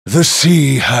The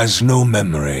sea has no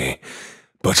memory,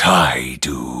 but I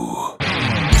do.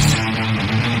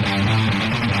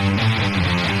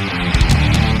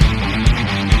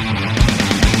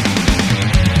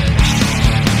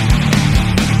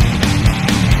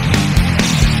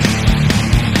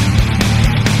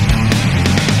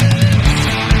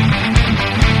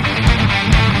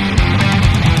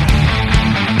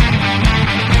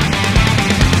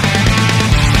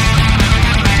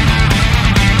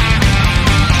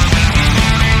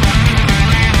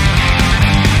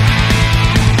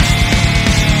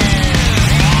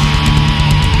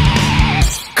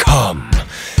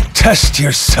 Test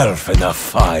yourself in the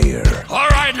fire. All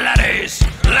right, laddies,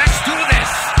 let's do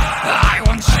this. I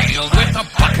once sailed with a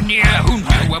buccaneer who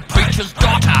knew a preacher's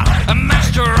daughter, a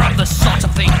master of the sort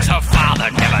of things her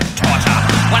father never taught her.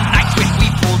 One night when we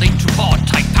pulled into port,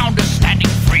 I found her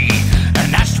standing free, and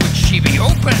asked would she be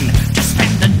open to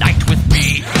spend the night with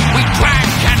me. We drank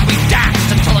and we danced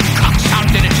until the cock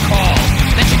sounded its call.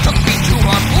 Then she took me to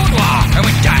her boudoir, and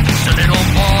we danced a little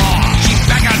more. She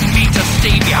begged me to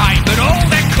stay behind, but oh,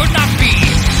 there could not be.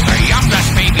 Her young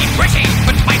lass may be pretty,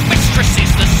 but my mistress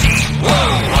is the sea. Whoa,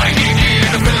 I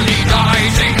need a fiddly-die,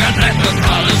 sing and let the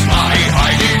colors fly.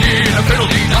 I need a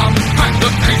fiddly-dum, crack the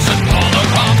case and pour the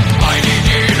rum. I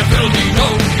need a fiddly-do,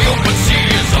 the open sea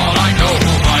is all I know.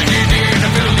 I need a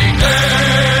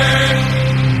fiddly-day,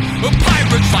 a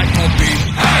pirate's life for me.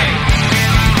 Hey!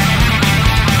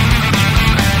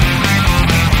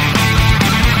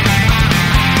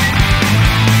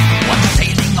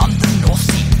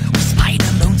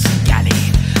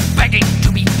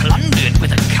 To be plundered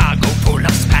with a cargo full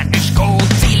of Spanish gold.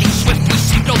 Sailing swift, we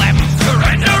signal them,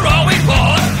 surrender or we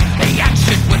board. They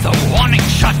answered with a warning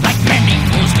shot like many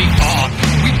fools before.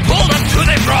 We pulled up to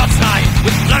their broadside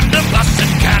with blunderbuss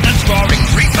and cannons roaring.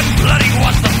 Brief and bloody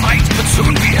was the fight, but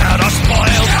soon we had our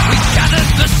spoil. We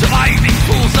gathered the surviving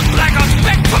fools, the blackguards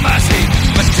begged for mercy,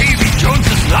 but Davy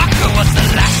Jones's locker was the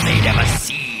last they'd ever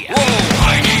see. Whoa,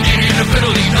 I need a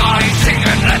fiddly-die, sing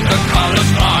and let the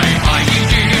colors fly. I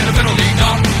need a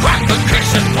fiddly-dum, crack the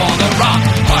case and pour the rum.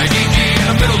 I need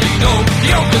a fiddly-do,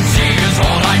 the open sea is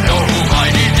all I know.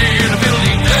 I need a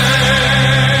fiddly-day,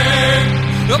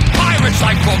 the pirate's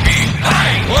life for me.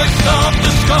 Hey! Hoist up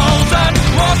the skulls and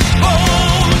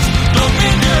crossbows,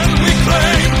 dominion we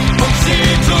claim, from sea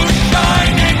to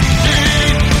shining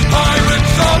sea.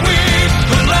 Pirates are we,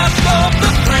 the last of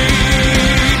the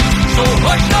three. So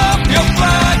hoist up your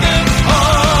flag and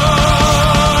hide.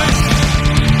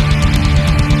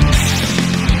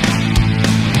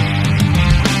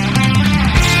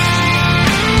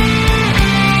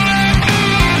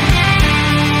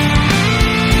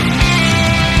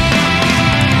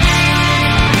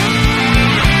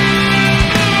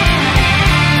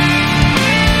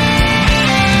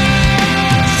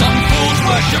 Some fools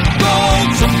worship gold,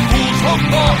 some fools hope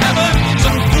for heaven,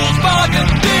 some fools bargain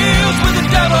deals with the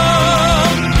devil.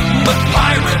 But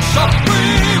pirates are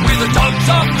free, we're the dogs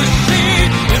of the sea,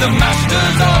 we're the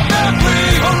masters of every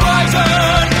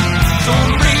horizon. So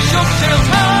raise your sails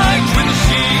high between the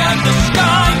sea and the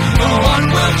sky, no one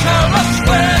will tell us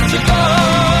where to go.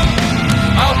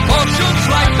 Our fortunes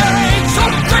lie buried, so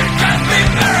drink and be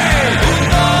merry. Who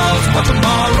knows what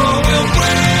tomorrow will bring?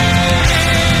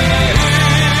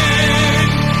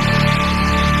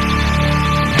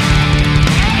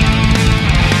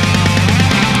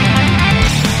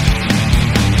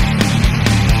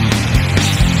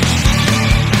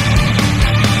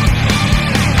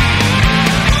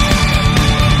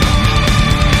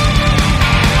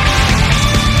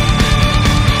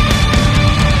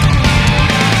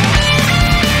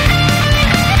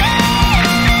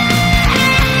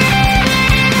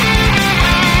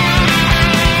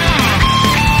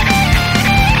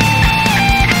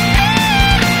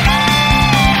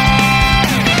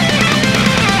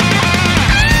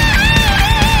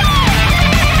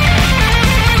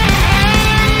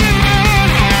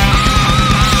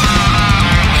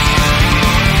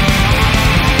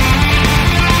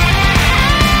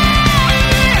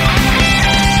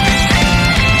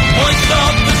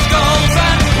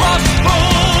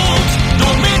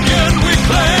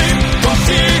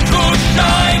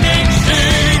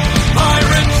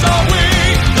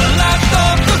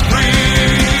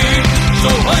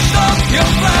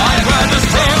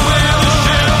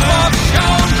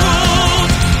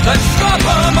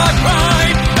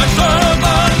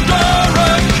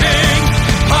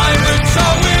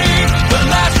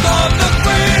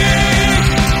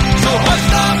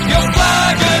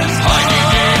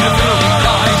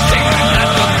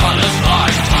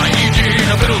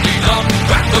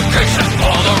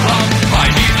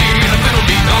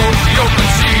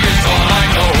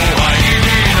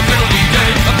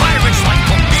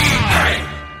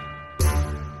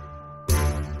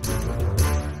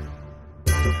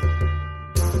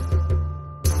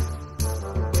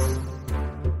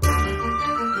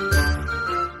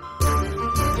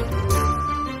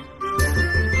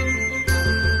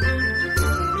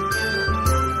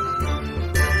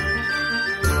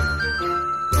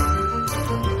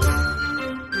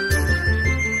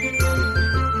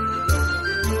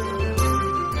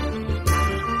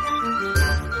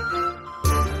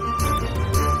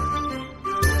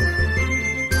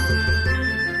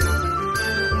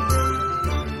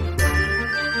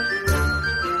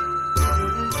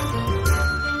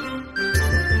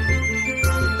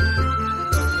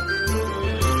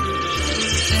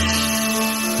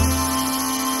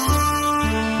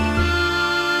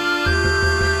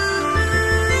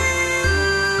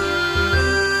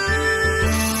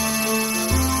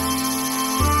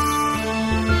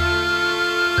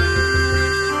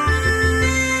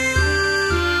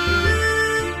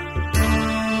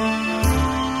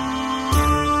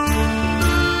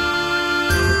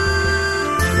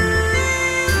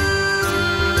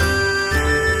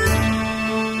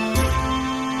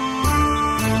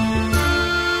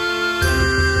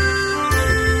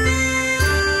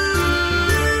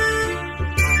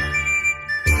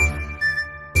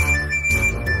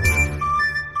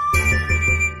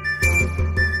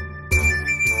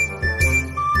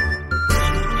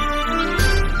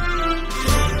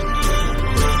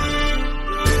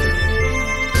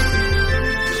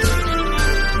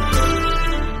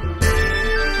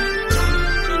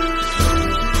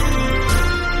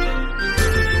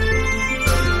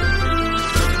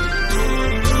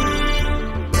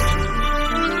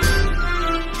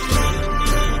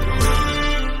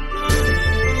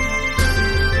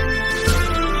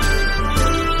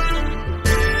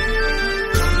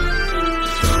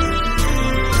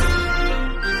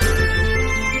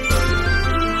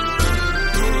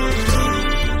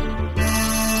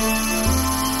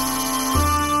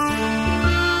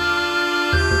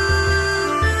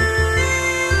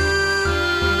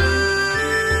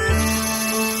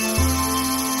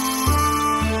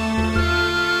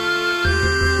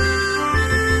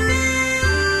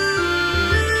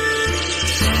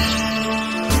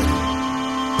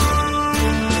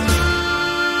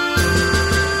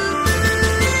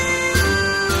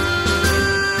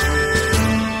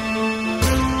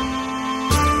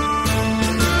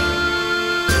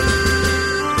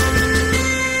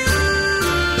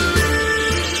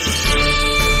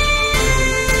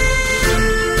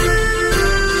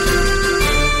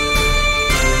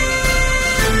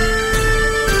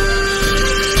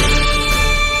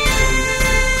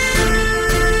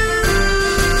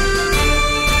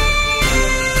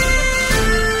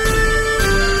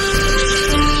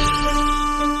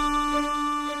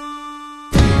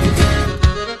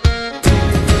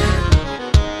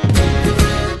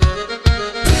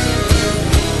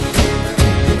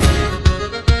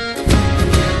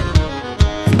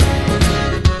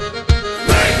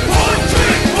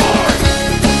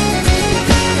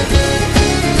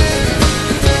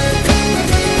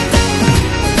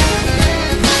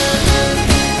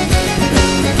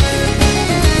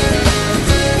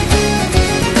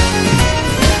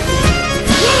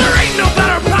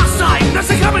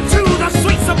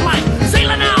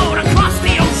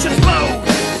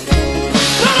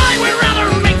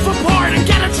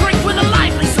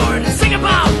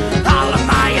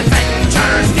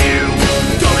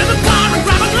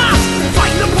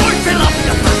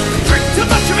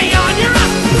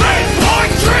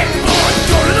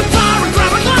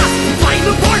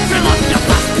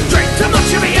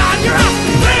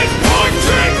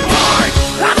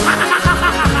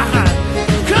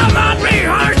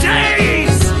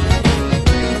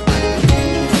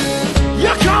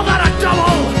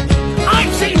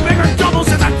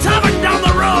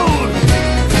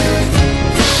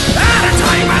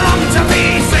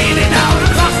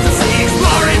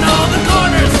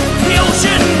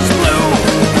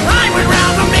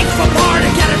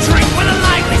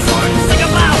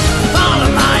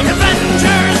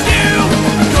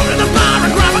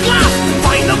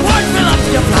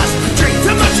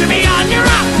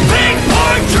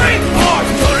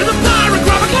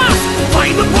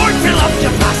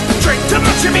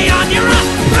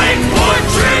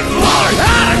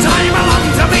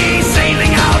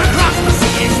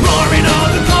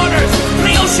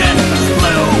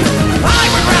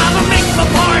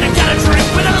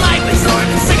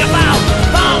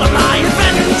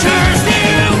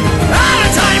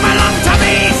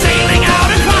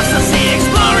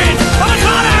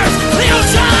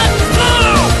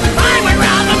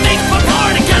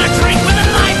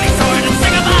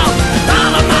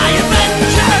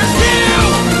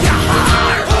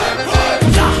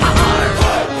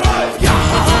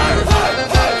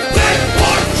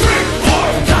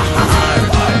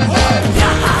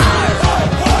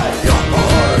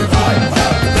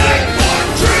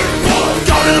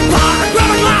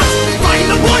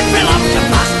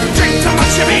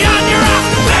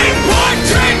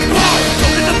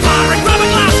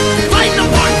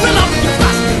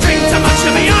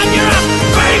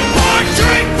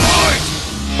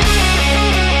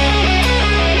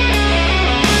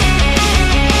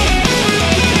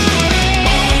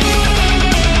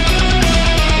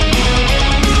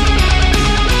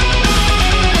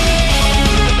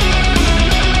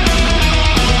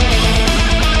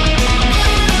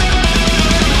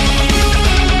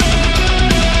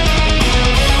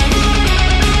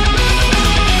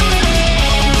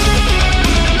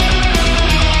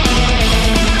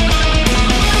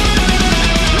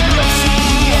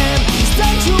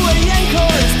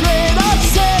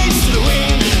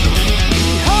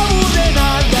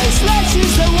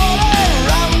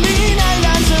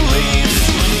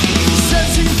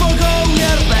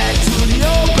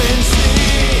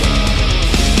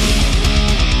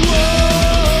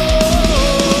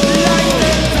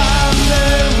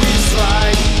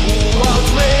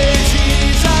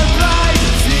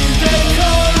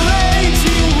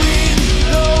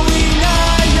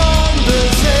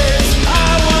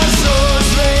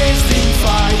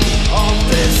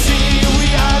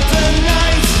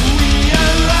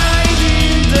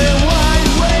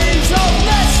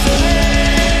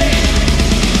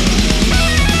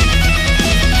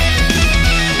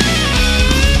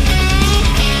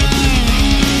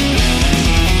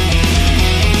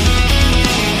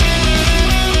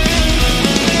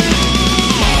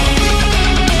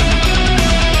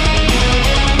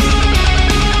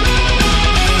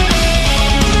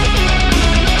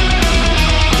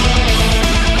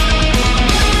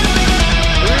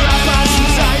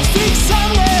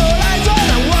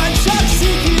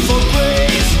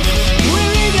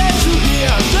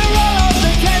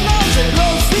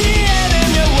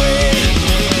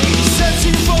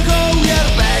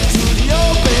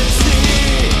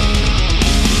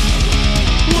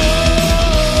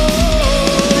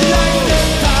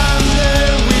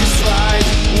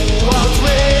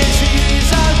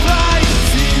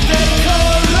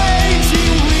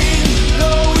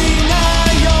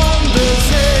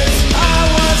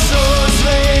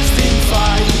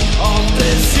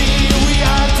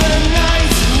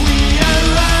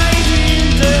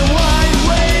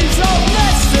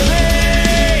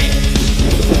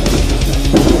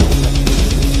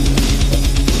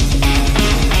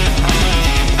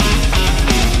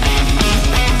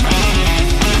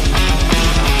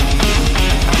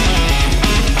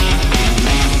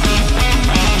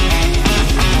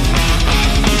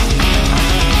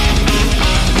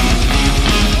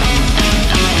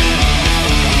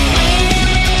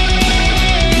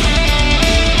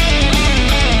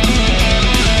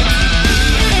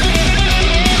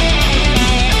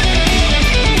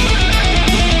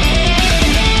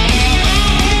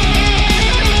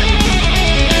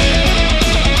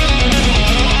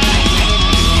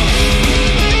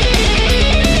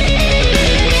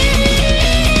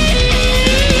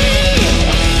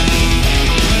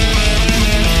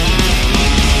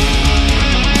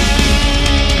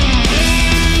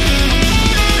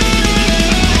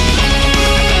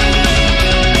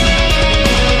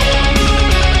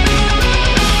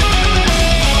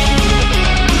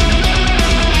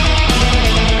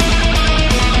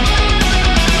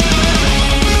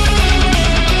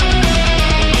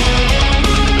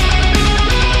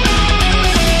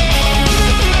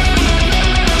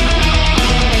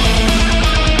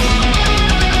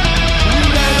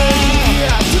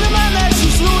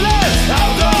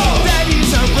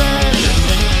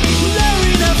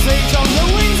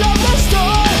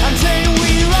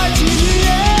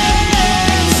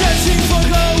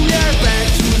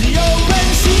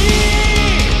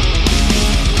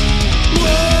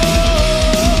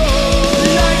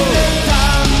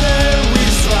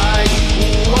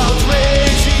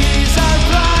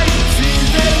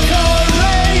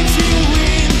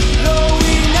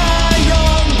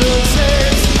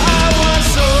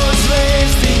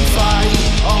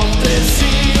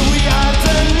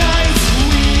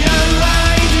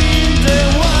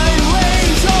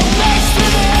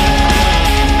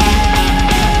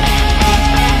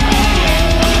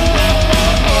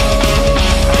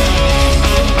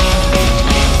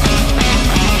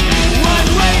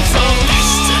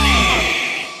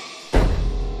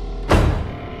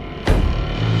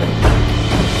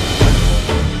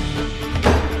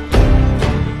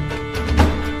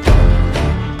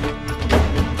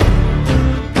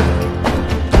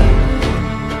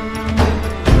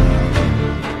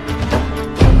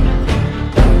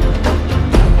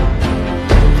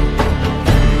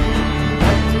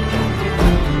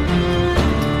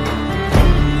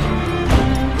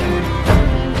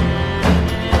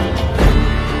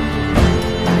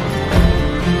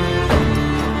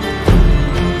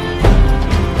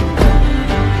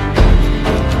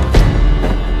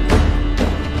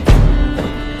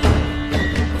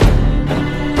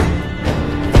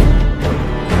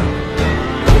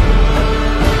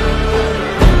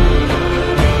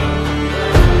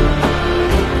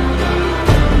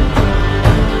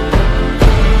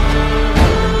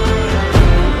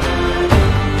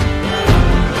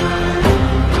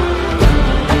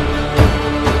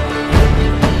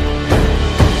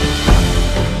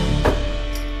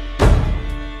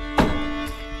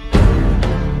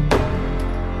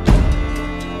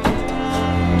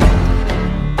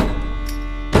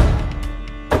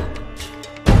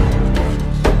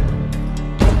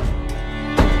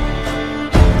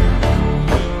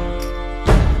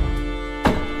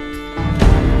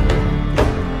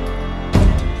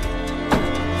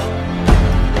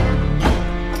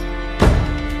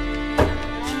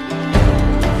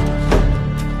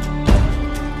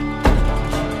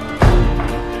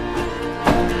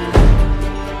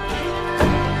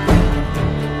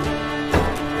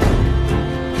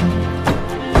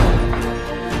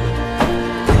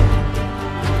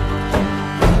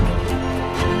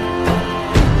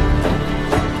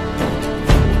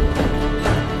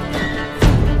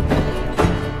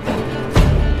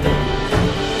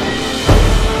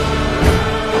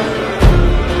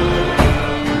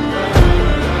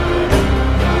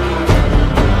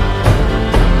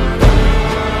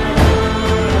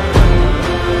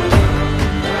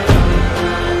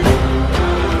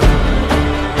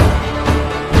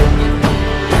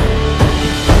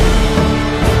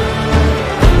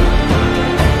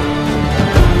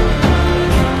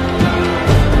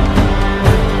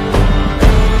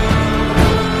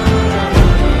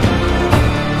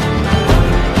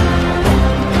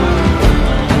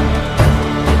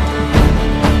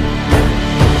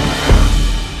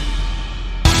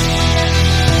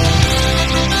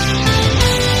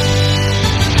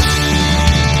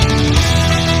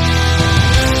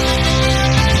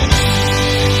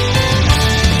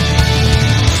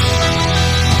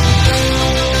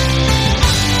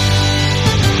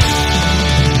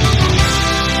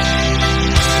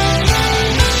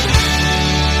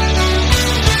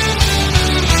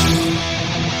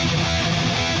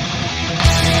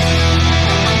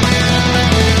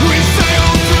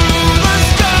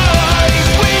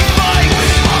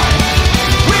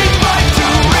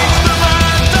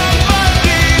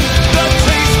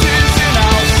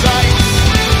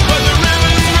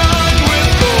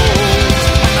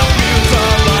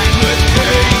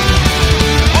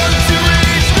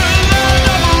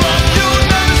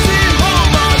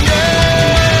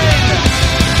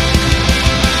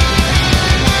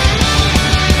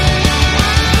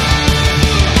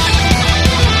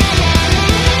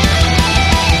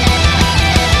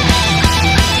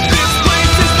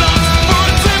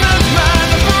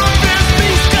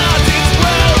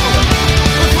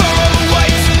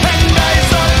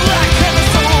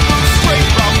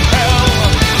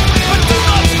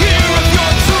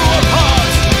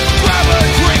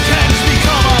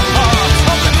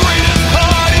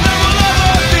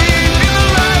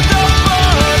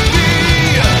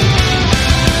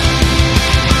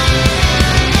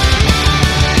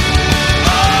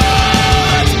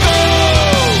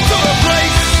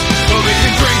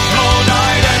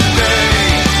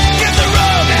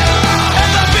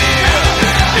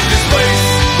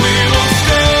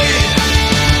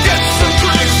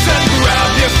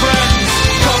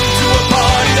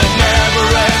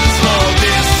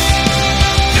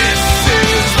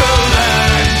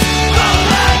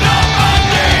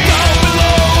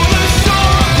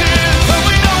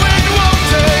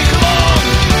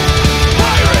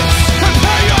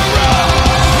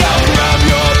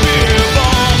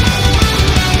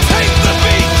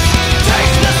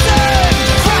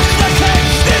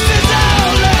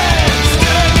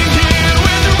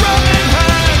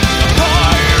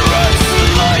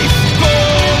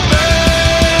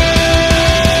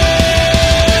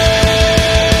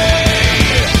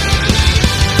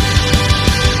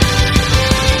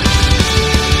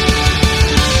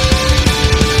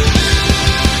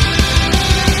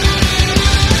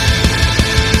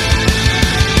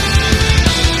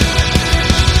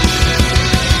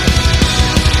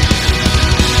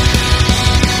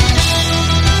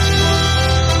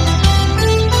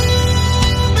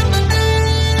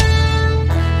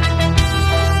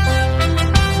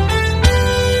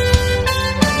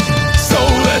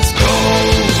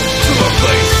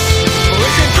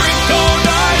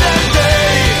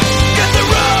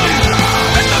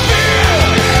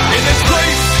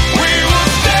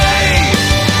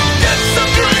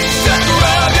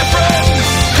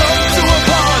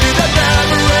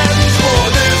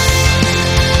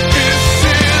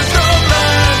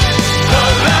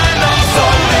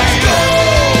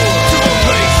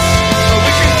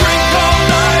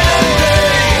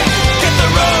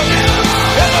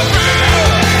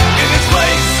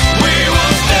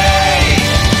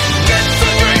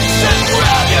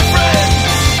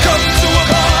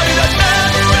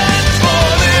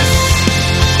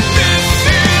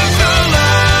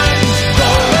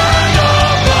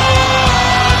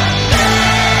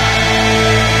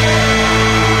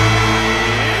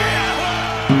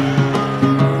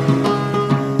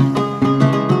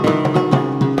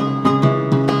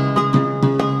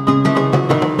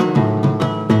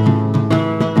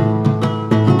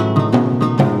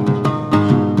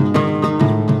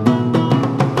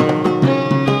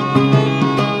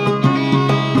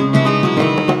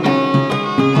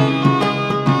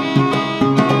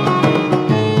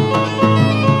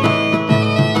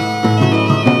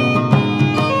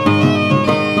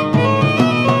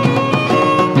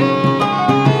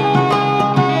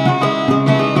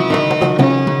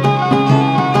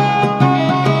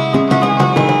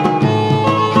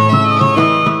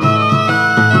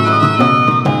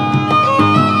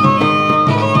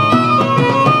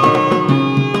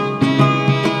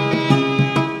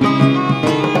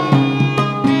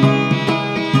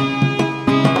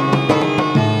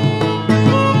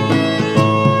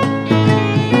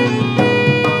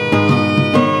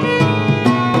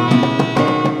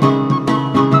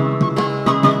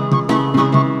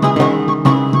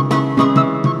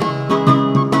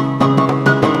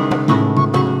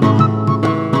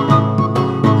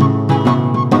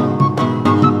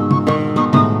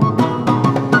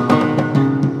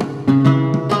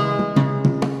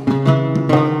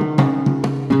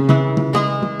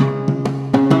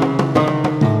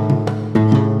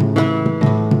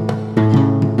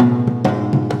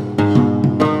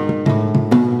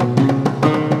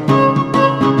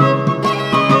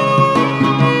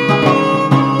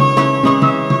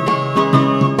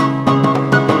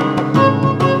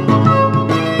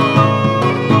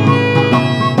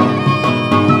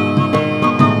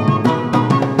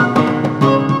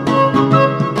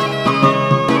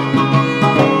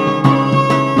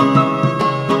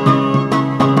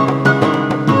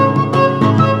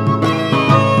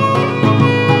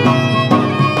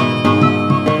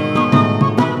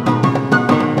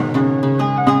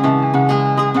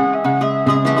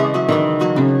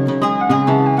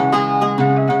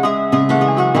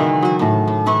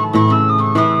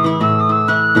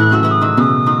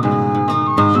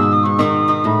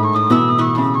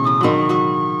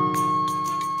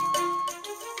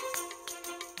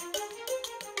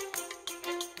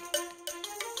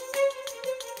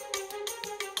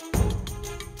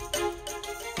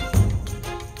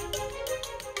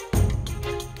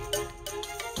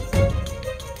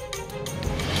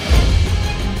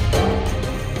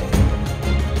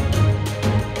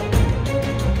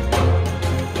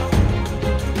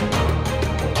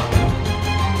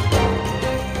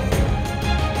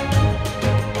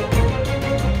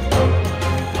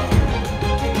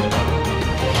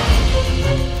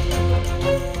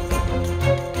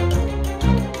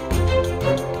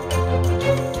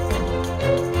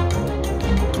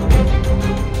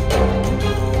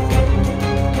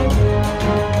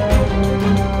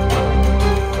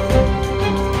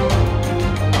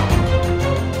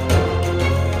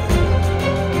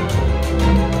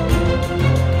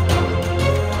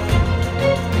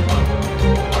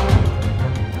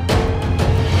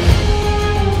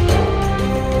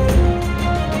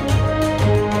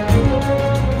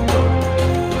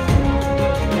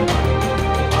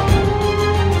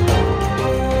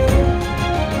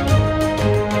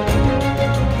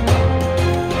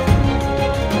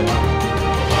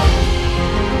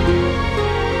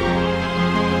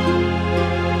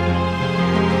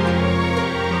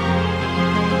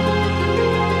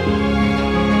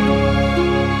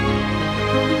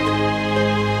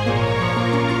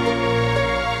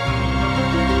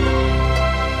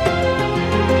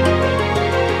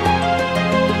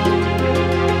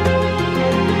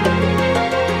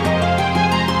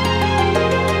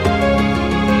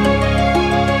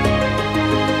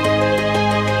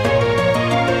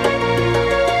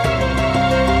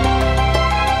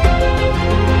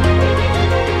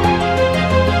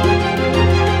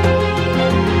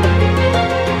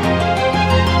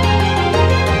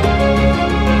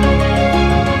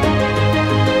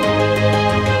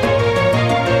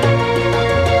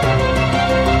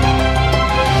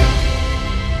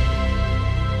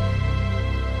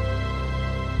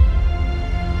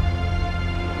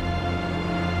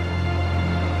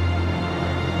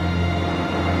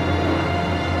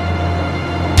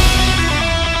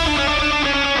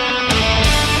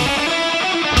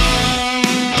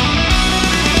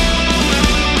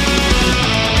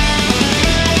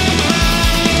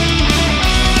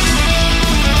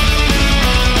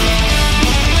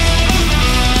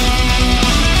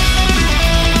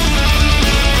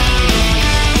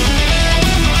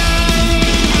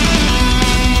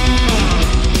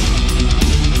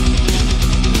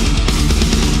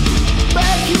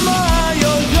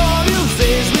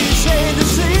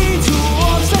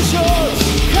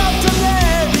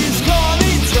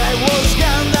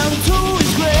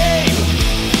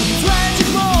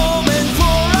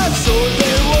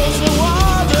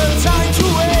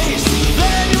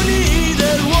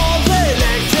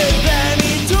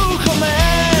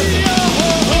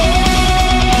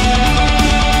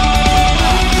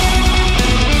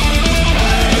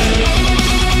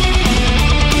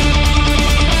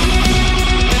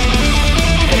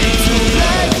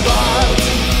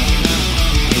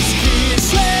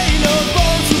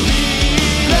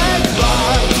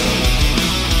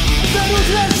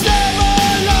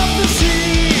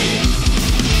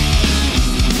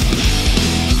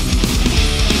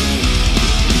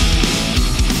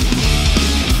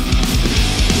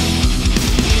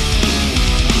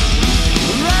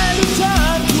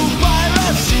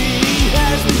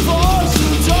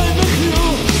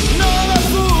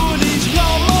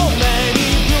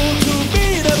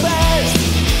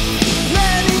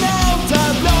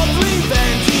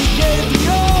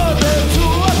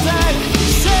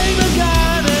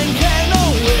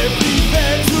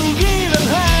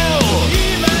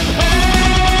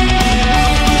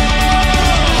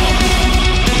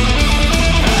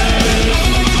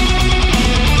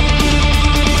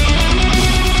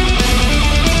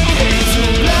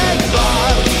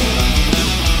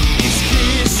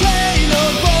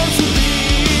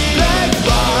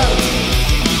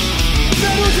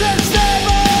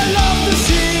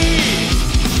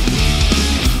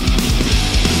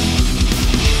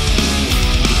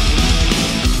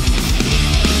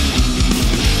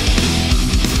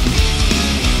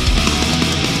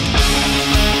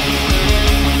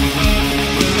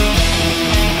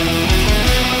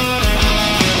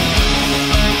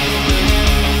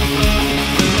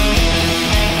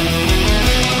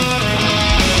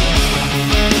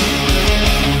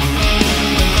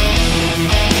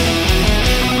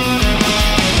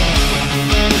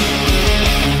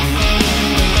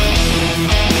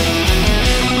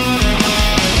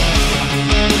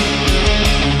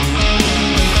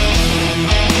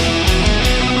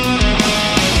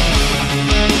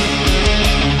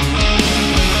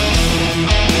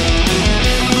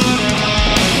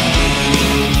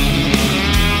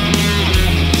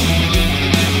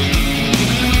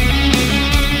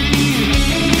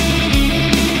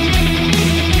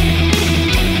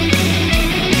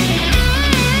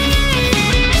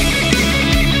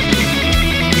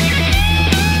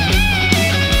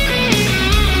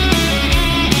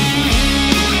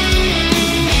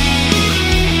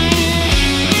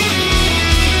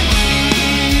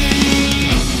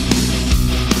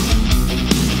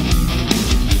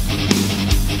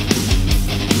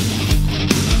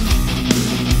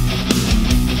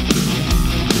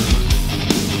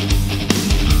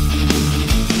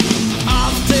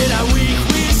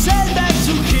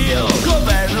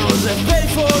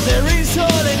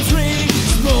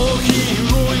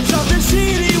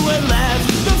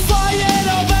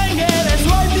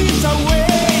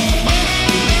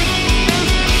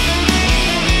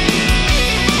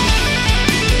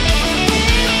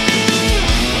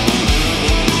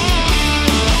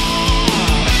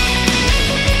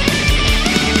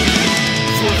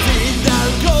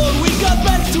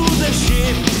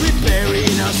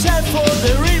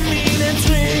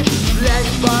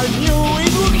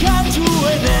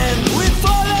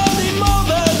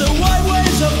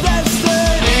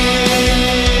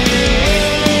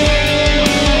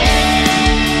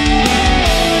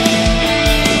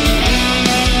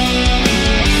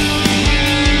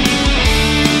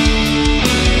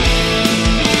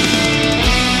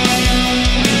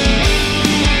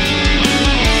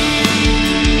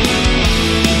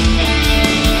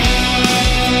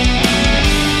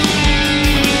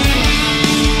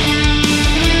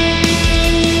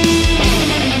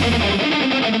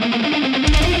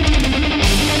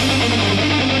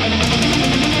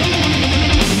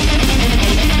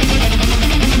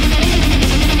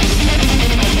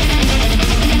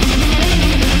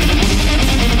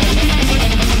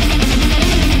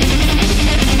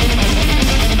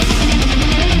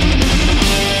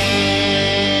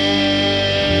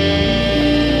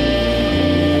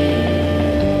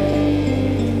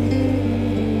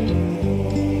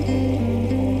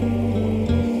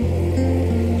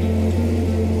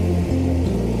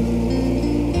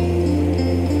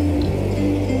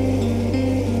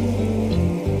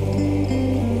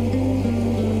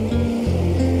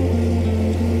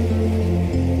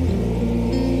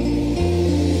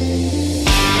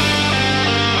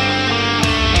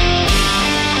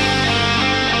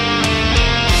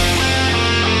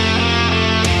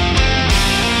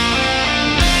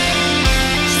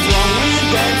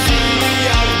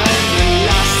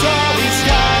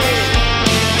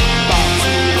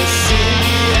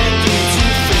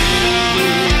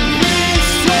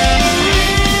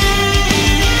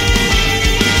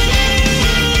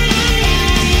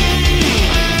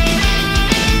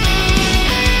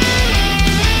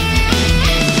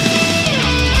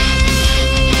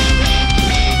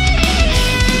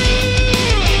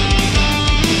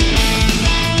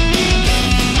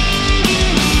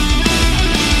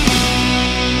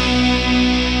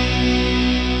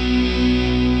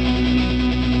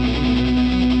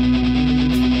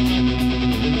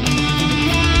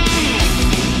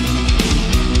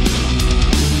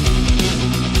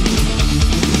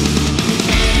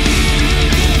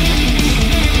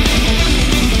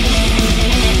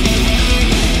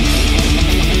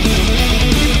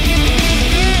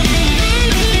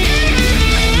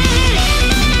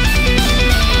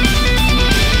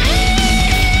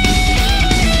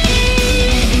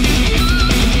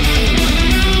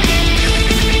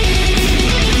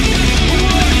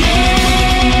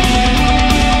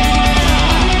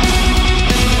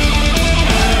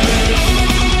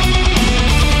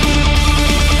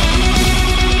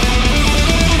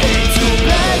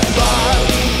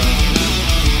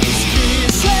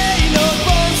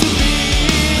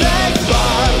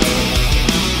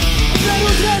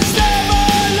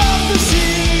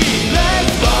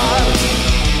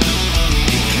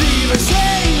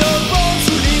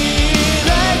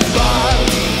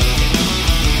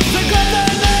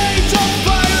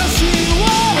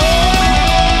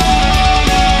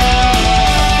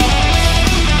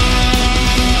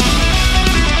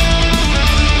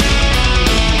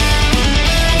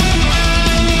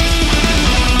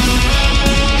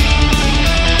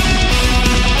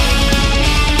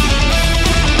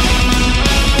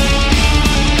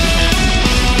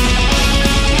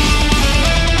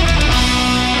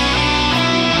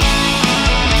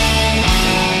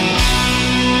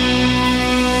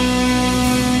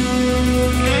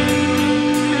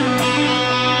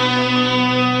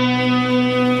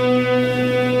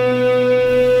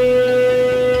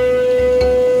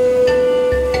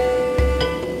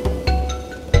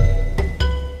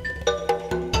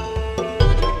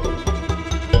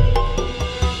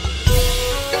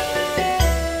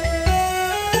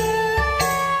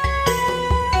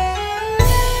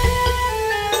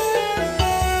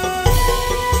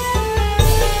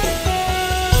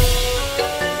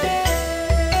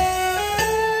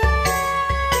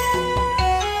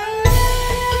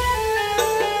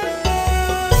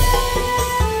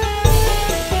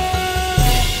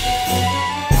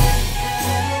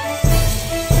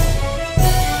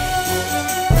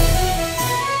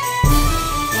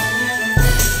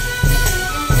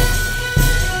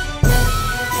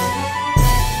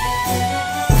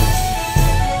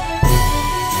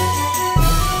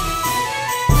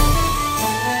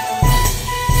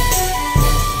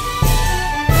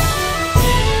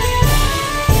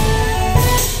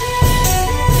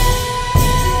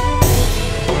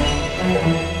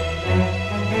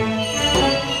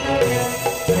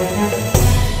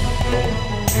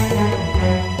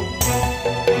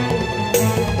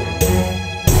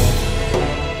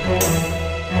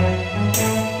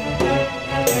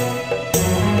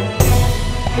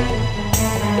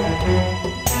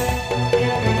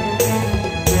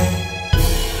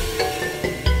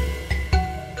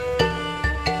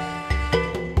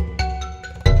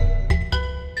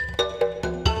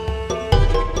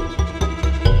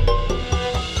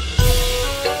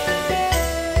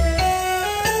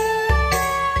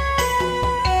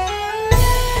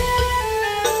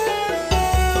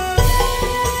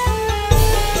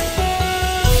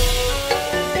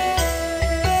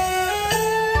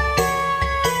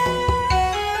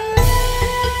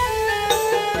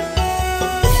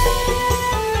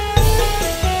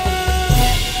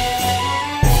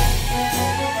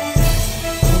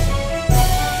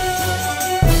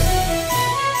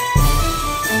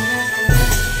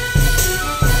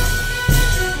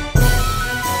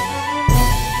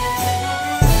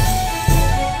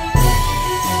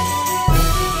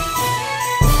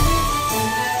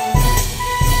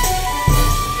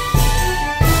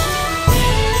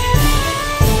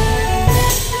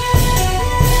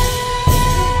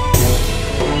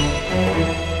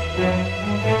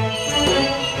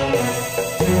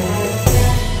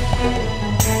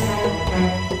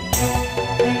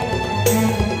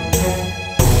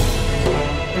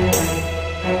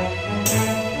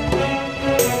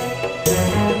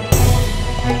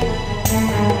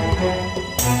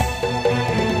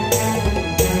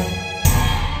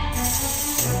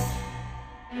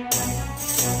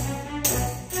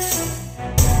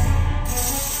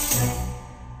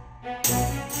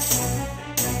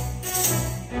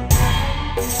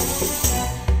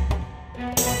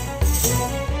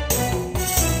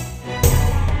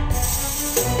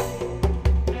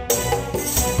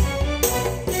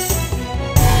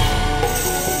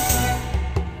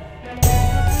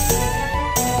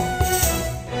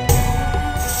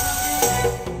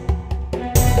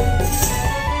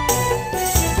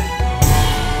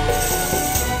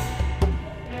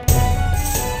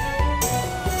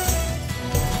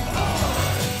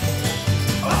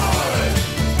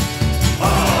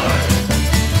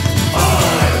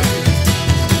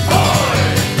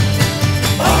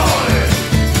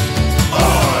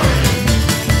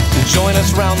 Join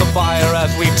us round the fire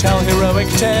as we tell heroic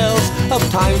tales of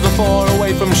times before,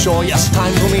 away from shore, yes,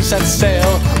 times when we set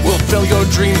sail. We'll fill your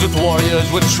dreams with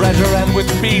warriors, with treasure and with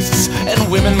beasts, and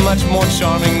women much more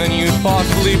charming than you'd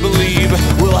possibly believe.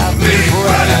 We'll have meat,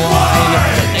 bread, and wine,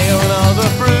 ale and other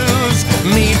brews,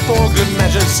 meat for good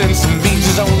measure since meat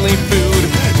is only food.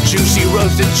 Juicy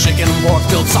roasted chicken,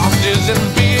 pork-filled sausages, and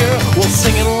beer. We'll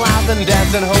sing and laugh and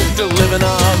dance and hope to live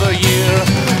another year.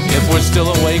 If we're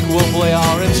still awake, we'll play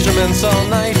our instruments all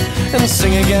night and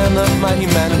sing again of mighty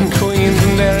men and queens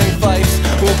and daring fights.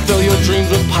 We'll fill your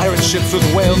dreams with pirate ships, with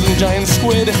whales and giant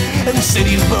squid, and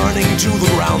cities burning to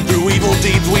the ground through evil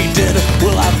deeds we did.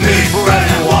 We'll have meat, bread,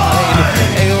 and wine,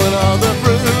 ale and other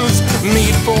brews,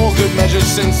 meat for good measure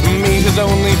since meat is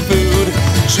only food.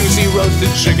 Juicy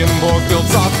roasted chicken, pork-filled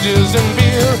sausages, and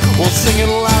beer. We'll sing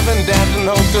and laugh and dance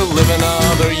and hope to live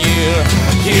another year.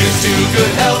 Here's to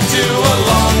good health, to a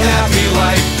long happy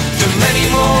life, to many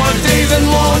more days and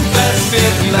warm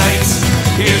festive nights.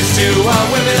 Here's to our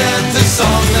women and the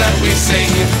songs that we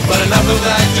sing, but enough of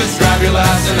that, just grab your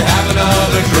glass and have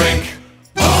another drink.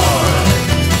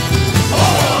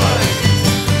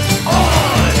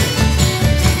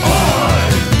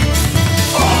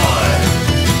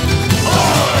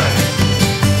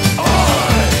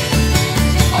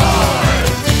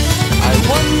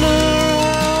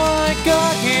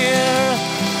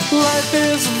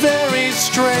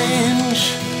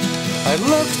 I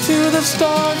look to the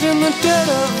stars in the dead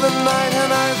of the night,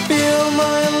 and I feel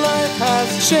my life has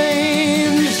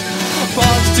changed.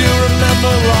 Pause to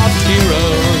remember lost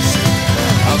heroes,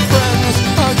 our friends,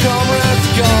 our comrades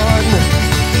gone.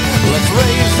 Let's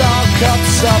raise our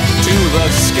cups up to the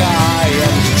sky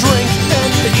and drink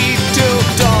and eat till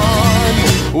dawn.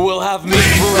 We'll have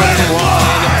meat, bread, and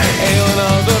wine, ale and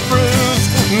other brews,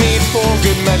 meat for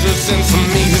good measure since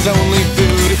meat is only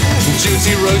food.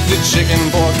 Juicy roasted chicken,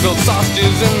 pork-filled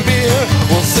sausages, and beer.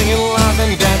 We'll sing and laugh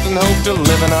and dance and hope to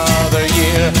live another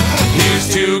year. Here's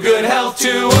to good health,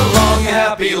 to a long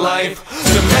happy life,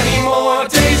 to many more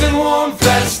days and warm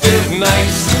festive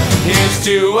nights. Here's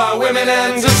to our women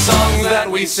and the songs that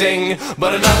we sing,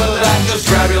 but enough of that, just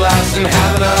grab your glass and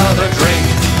have another drink.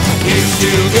 Here's to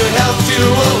good health, to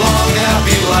a long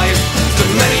happy life, to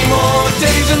many more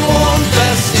days and warm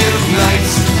festive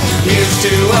nights. Here's to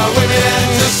our women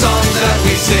and the songs that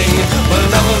we sing, but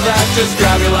enough of that, just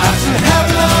grab your glass and have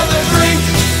another drink.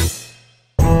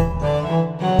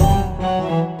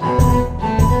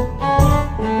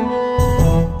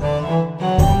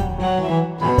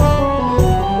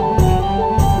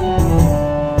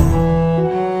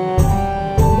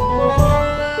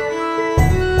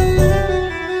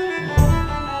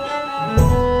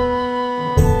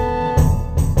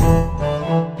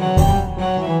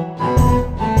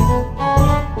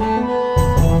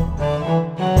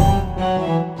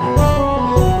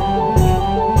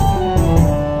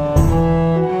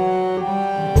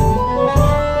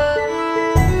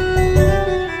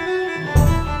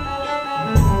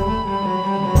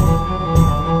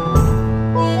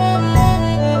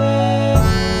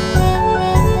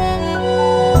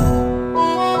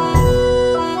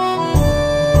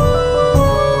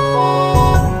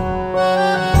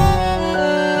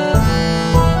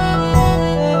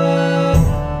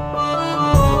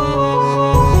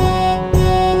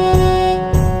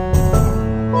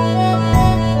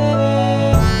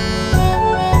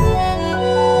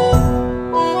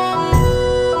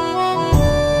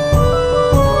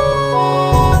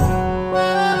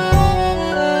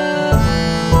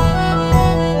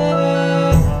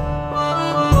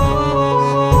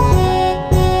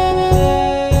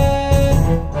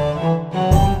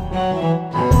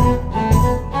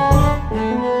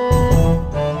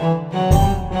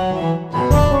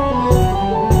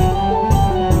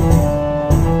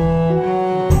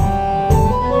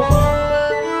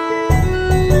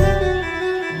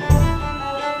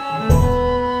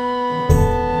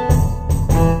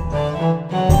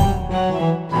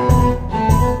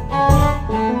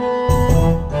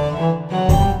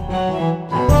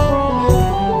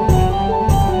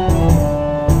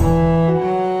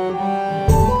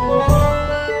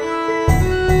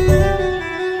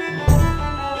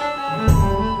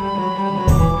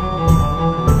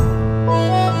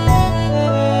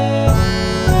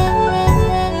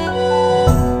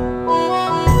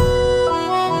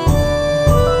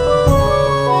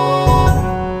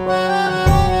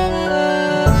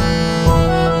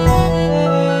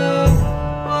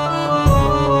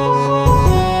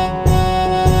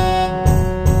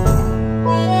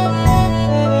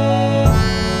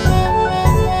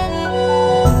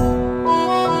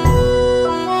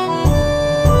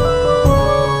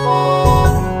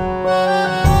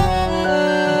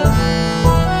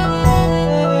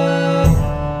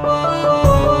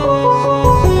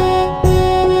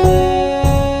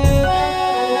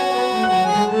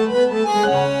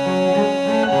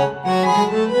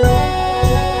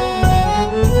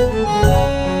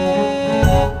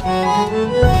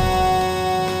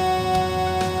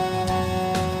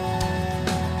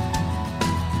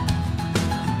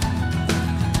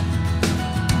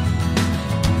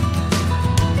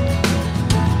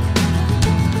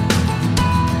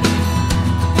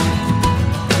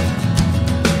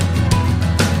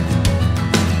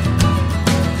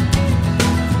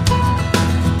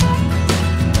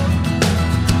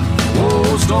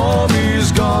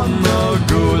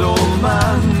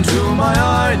 to my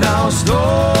eye, now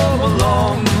storm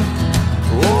along.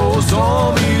 Oh,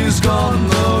 Stormy's gone,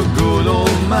 the good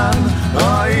old man.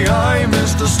 Aye, aye,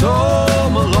 Mr.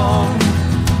 Storm along.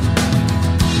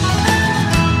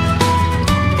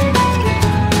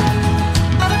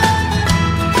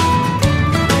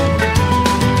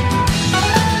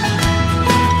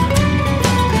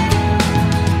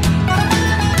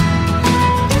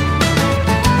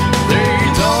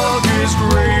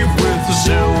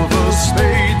 Silver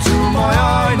spade to my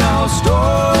eye, now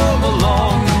storm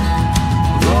along.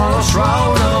 The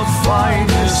shroud of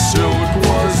finest silk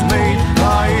was made.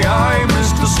 Aye, aye,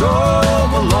 Mr.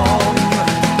 Storm along.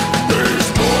 He's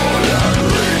born and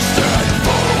reached and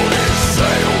followed his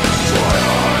sail. Try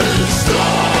aye,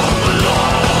 storm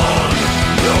along.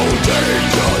 No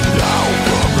danger now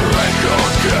from wreck or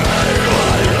gale.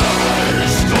 Aye,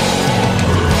 aye, storm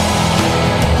along.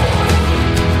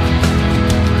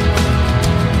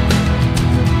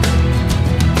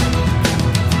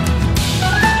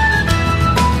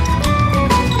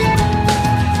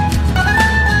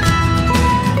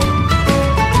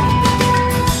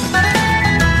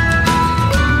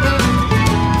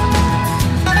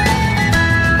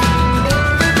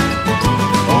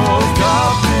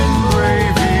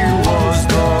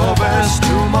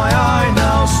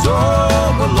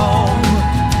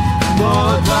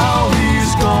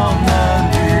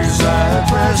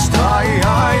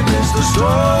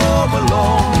 Storm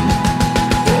along.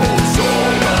 Oh,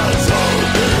 storm has heard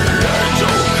the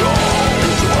angel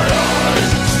calls. Why I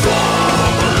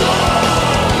storm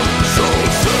along. So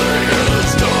sing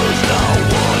as does now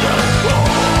one and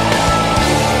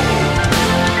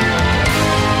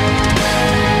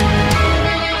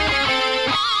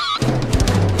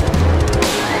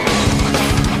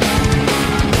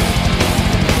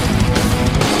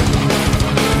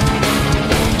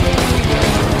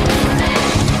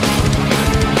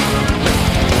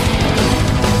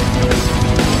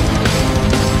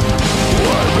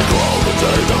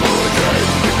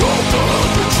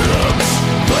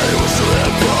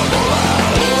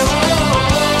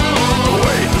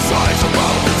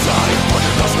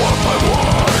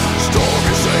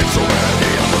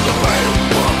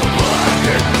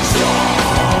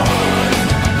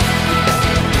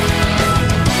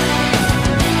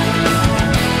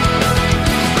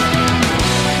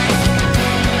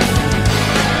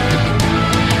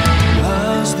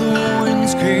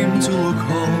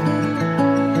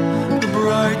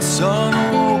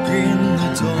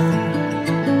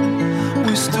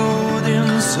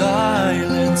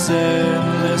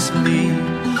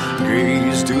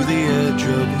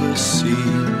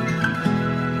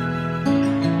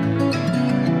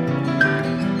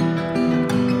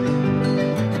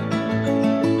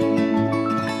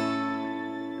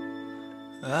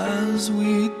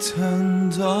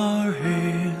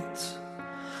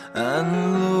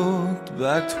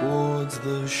towards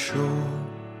the shore,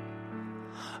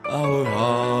 our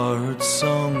hearts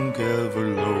sunk ever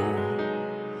low,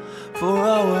 for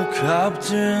our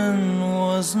captain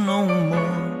was no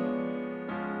more.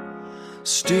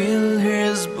 Still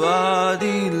his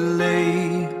body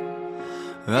lay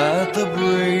at the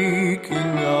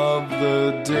breaking of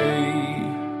the day.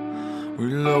 We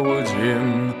lowered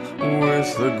him with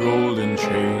the golden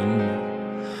chain,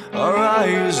 our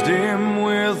eyes dim